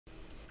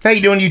How you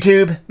doing,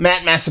 YouTube?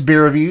 Matt Massive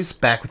Beer Reviews,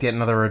 back with yet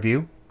another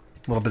review.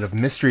 A little bit of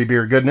mystery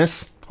beer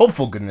goodness,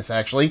 hopeful goodness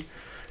actually,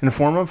 in the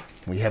form of,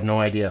 we have no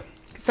idea.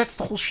 Because that's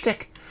the whole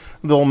shtick.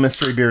 The old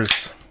mystery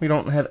beers, we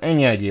don't have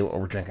any idea what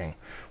we're drinking.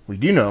 We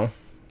do know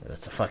that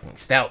it's a fucking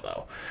stout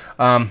though.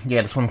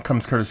 Yeah, this one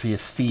comes courtesy of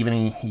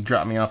Steven. He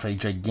dropped me off a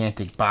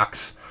gigantic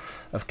box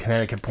of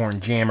Connecticut Porn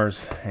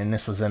Jammers, and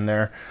this was in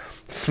there.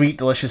 Sweet,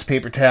 delicious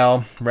paper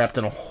towel, wrapped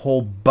in a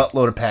whole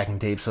buttload of packing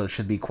tape, so it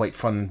should be quite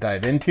fun to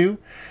dive into.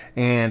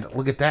 And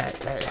look at that.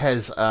 That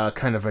has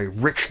kind of a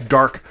rich,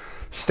 dark,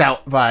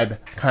 stout vibe.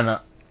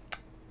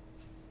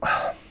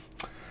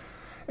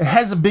 It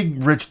has a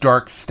big, rich,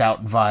 dark,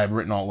 stout vibe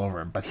written all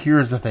over it. But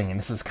here's the thing, and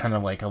this is kind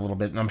of like a little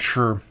bit, and I'm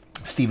sure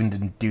Steven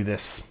didn't do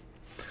this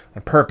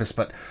on purpose,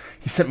 but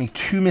he sent me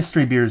 2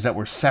 mystery beers that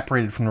were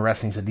separated from the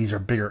rest, and he said these are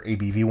bigger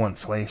ABV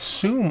ones. So I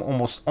assume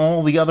almost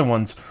all the other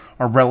ones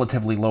are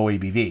relatively low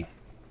ABV.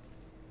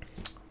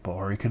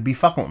 Or he could be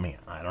fucking with me.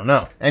 I don't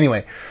know.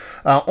 Anyway,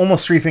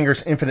 almost 3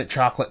 fingers, infinite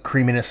chocolate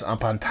creaminess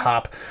up on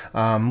top.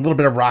 A little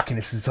bit of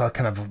rockiness. It's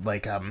kind of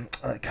like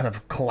kind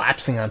of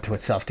collapsing onto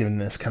itself, giving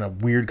this kind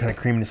of weird kind of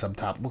creaminess up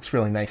top. Looks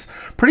really nice.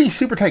 Pretty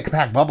super tight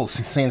compact bubbles.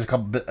 Sans a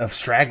couple bit of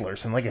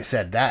stragglers, and like I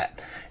said,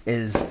 that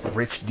is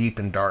rich, deep,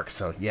 and dark.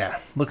 So yeah,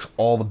 looks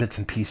all the bits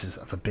and pieces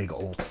of a big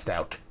old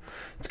stout.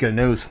 Let's get a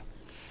nose.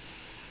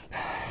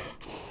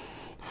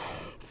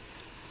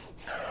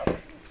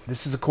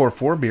 This is a Core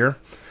 4 beer.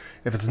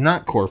 If it's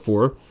not Core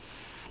 4,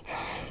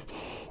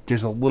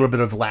 there's a little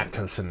bit of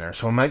lactose in there.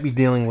 So I might be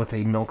dealing with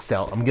a milk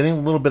stout. I'm getting a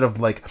little bit of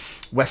like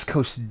West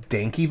Coast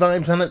danky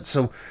vibes on it.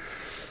 So,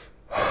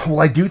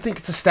 well, I do think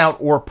it's a stout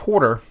or a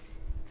porter.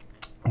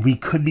 We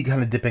could be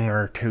kind of dipping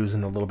our toes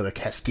in a little bit of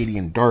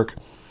Cascadian Dark.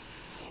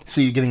 So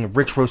you're getting a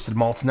rich roasted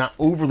malts, not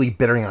overly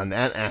bittering on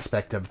that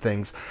aspect of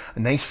things. A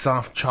nice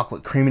soft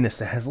chocolate creaminess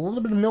that has a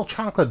little bit of milk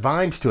chocolate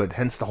vibes to it.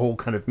 Hence the whole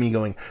kind of me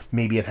going,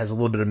 maybe it has a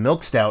little bit of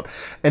milk stout.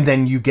 And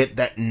then you get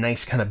that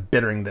nice kind of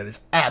bittering that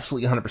is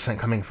absolutely 100%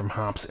 coming from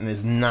hops and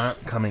is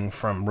not coming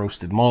from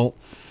roasted malt.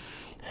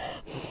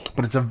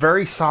 But it's a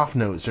very soft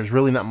nose. There's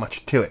really not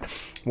much to it.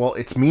 Well,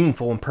 it's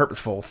meaningful and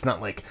purposeful. It's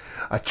not like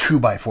a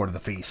 2x4 to the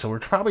face. So we're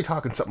probably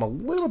talking something a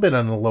little bit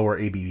on the lower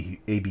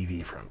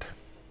ABV front.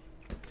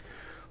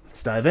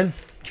 Let's dive in.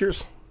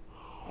 Cheers.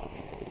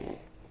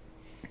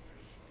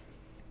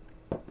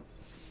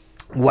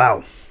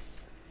 Wow.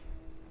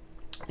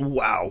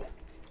 Wow.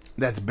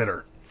 That's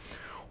bitter.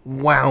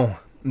 Wow.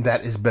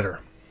 That is bitter.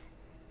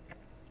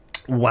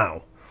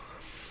 Wow.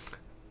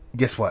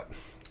 Guess what?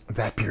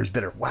 That beer is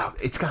bitter. Wow.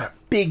 It's got a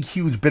big,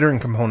 huge bittering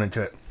component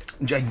to it.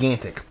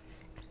 Gigantic.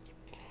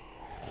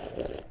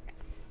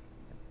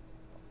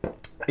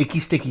 Icky,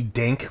 sticky,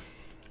 dank,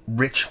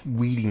 rich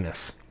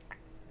weediness.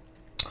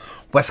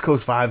 West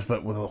Coast vibes,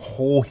 but with a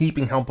whole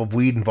heaping help of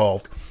weed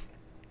involved.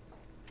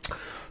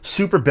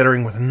 Super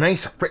bittering with a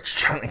nice, rich,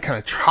 kind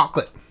of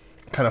chocolate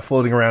kind of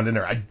floating around in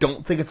there. I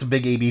don't think it's a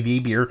big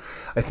ABV beer.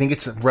 I think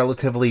it's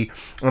relatively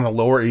on a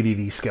lower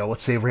ABV scale.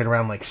 Let's say right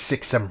around like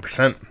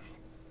 6-7%.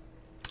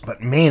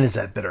 But man, is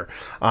that bitter.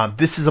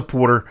 This is a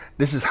porter.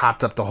 This is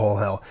hopped up to whole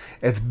hell.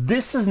 If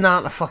this is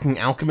not a fucking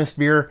Alchemist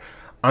beer,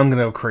 I'm going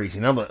to go crazy.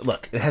 Now,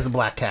 look, it has a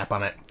black cap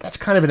on it. That's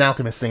kind of an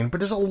Alchemist thing, but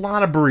there's a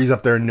lot of breweries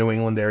up there in New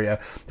England area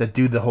that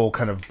do the whole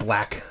kind of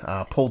black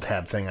pull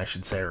tab thing, I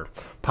should say, or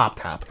pop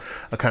top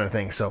kind of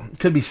thing. So it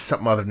could be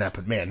something other than that,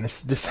 but man,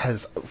 this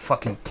has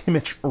fucking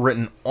Kimmich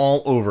written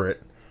all over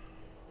it.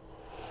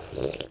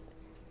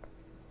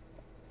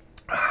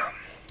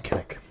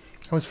 Kinnick.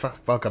 I always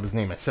fuck up his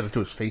name. I said it to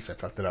his face. I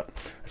fucked it up.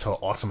 That's how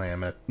awesome I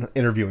am at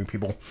interviewing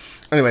people.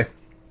 Anyway,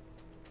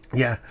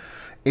 yeah,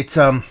 it's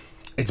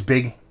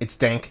big, it's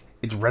dank,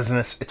 it's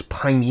resinous, it's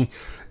piney,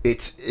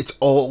 it's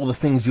all the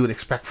things you would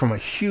expect from a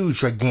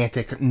huge,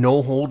 gigantic,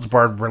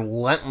 no-holds-barred,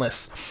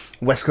 relentless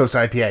West Coast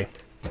IPA.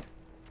 It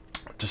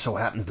just so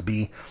happens to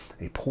be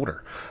a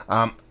porter.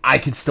 I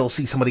could still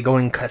see somebody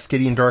going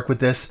Cascadian Dark with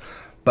this,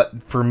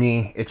 but for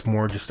me, it's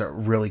more just a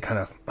really kind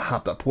of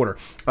hopped-up porter.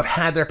 I've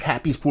had their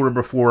Pappy's Porter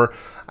before.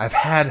 I've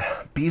had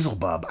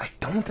Beelzebub. I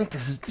don't think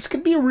this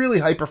could be a really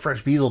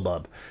hyper-fresh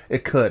Beelzebub.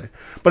 It could,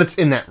 but it's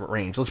in that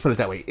range. Let's put it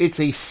that way. It's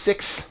a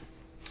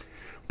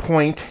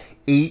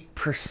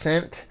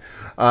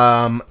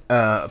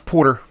 6.8%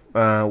 porter,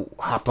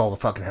 hopped all the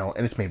fucking hell,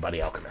 and it's made by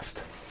The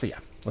Alchemist. So yeah,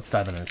 let's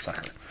dive into this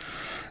sucker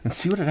and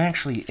see what it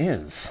actually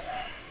is.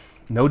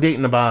 No date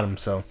in the bottom,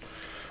 so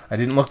I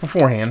didn't look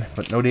beforehand,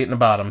 but no date in the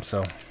bottom,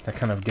 so that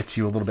kind of gets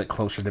you a little bit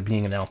closer to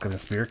being an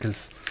Alchemist beer,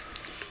 because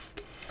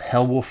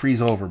hell will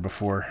freeze over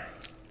before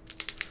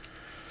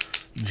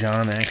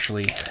John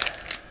actually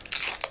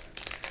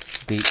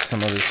dates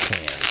some of his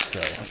cans. So,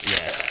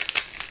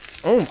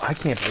 yeah. Oh, I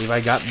can't believe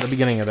I got the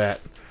beginning of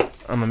that.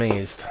 I'm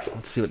amazed.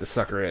 Let's see what the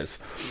sucker is.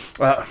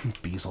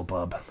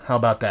 Beelzebub. How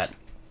about that?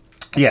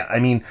 Yeah, I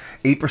mean,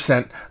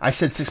 8%. I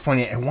said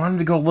 6.8. I wanted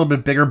to go a little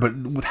bit bigger, but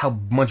with how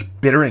much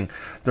bittering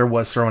there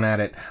was thrown at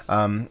it,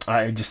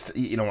 I just,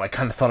 I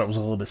kind of thought it was a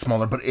little bit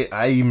smaller, but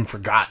I even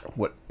forgot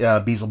what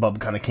Beelzebub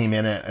kind of came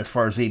in at as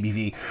far as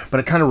ABV,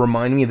 but it kind of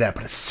reminded me of that,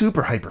 but it's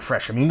super hyper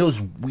fresh. I mean,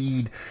 those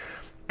weed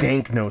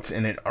dank notes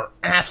in it are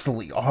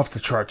absolutely off the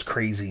charts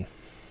crazy.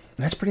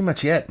 And that's pretty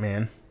much it,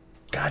 man.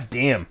 God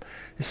damn.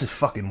 This is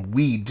fucking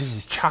weed. This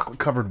is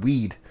chocolate-covered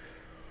weed.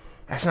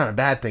 That's not a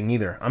bad thing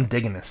either. I'm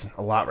digging this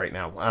a lot right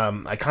now.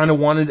 I kind of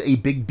wanted a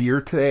big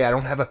beer today. I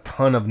don't have a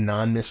ton of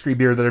non-mystery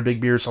beer that are big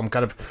beers, so I'm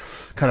kind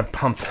of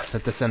pumped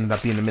that this ended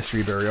up being a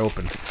mystery beer I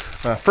opened.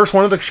 First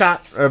one of the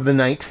shot of the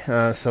night,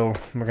 so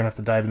we're going to have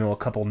to dive into a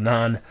couple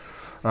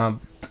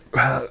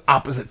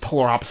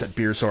polar opposite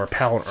beers so our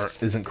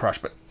palate isn't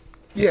crushed. But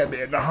yeah,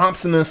 man, the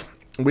hops in this,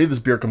 the way this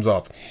beer comes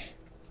off,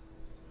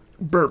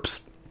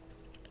 burps,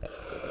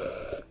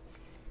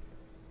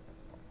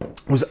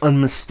 was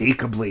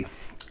unmistakably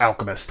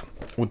Alchemist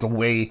with the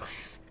way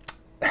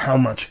how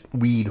much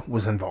weed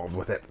was involved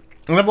with it.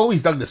 And I've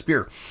always dug this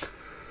beer.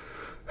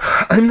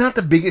 I'm not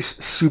the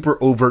biggest super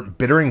overt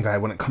bittering guy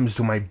when it comes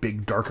to my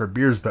big darker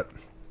beers, but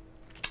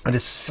I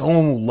just so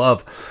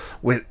love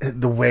with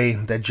the way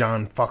that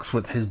John fucks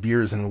with his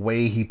beers and the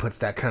way he puts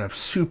that kind of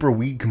super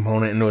weed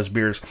component into his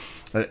beers.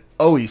 It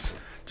always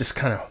just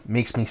kind of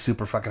makes me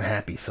super fucking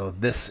happy. So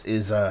this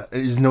is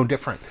no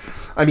different.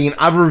 I mean,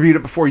 I've reviewed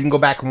it before. You can go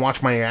back and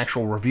watch my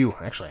actual review.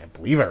 Actually, I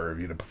believe I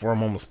reviewed it before.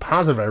 I'm almost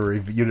positive I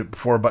reviewed it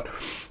before, but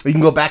you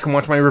can go back and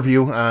watch my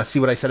review, see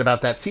what I said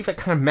about that, see if it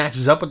kind of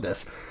matches up with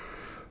this.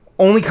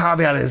 Only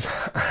caveat is,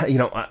 you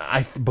know,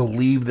 I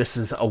believe this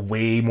is a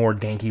way more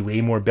danky,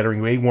 way more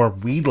bittering, way more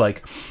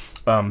weed-like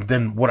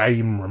than what I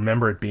even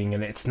remember it being,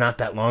 and it's not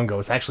that long ago.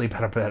 It's actually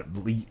about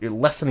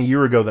less than a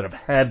year ago that I've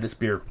had this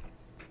beer.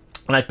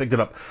 And I picked it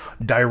up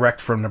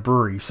direct from the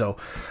brewery. So,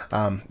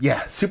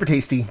 yeah, super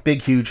tasty,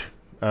 big, huge,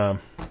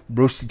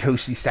 roasty,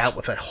 toasty stout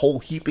with a whole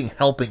heaping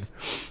helping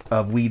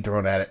of weed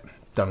thrown at it.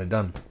 Done and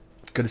done.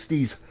 Good as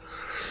steez.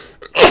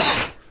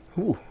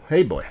 Ooh,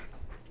 hey, boy.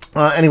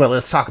 Anyway,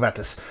 let's talk about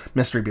this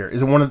mystery beer.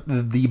 Is it one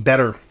of the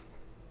better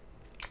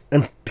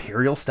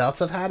imperial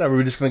stouts I've had? Are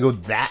we just going to go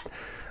that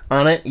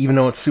on it, even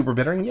though it's super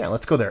bittering? Yeah,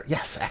 let's go there.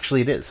 Yes,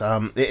 actually it is.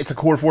 It's a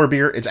Core 4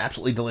 beer. It's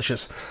absolutely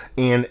delicious.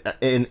 And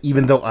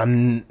even though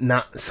I'm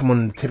not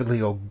someone to typically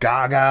go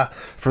gaga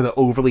for the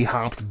overly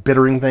hopped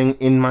bittering thing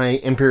in my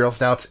imperial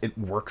stouts, it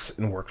works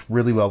and works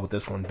really well with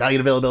this one. Value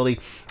and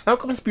availability.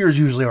 Alchemist beers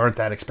usually aren't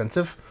that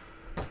expensive,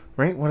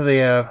 right? What are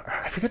they?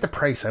 I forget the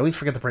price. I always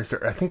forget the price.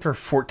 I think they're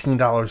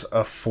 $14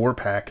 a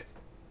 4-pack,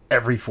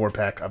 every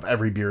 4-pack of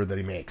every beer that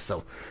he makes.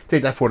 So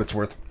take that for what it's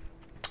worth.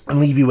 And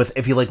leave you with,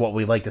 if you like what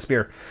we like this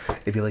beer,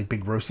 if you like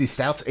big roasty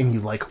stouts and you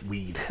like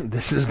weed,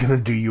 this is going to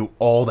do you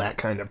all that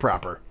kind of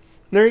proper.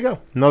 There you go.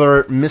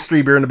 Another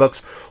mystery beer in the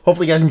books.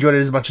 Hopefully you guys enjoyed it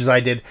as much as I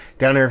did.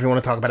 Down there if you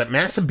want to talk about it.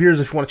 Massive Beers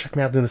if you want to check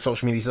me out doing the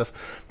social media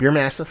stuff. Beer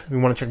Massive if you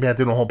want to check me out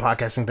doing the whole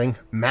podcasting thing.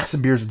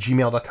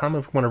 MassiveBeers@gmail.com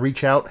if you want to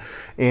reach out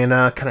and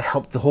kind of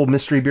help the whole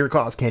mystery beer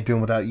cause. Can't do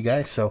them without you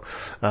guys. So,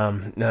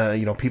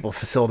 you know, people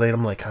facilitate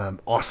them like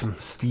awesome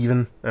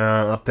Steven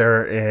up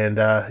there. And,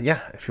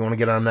 yeah, if you want to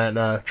get on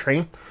that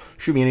train,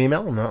 shoot me an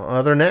email. And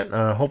other than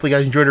that, hopefully you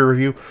guys enjoyed our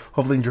review.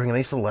 Hopefully enjoying a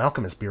nice little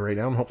Alchemist beer right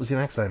now. And hopefully see you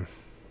next time.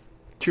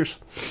 Cheers.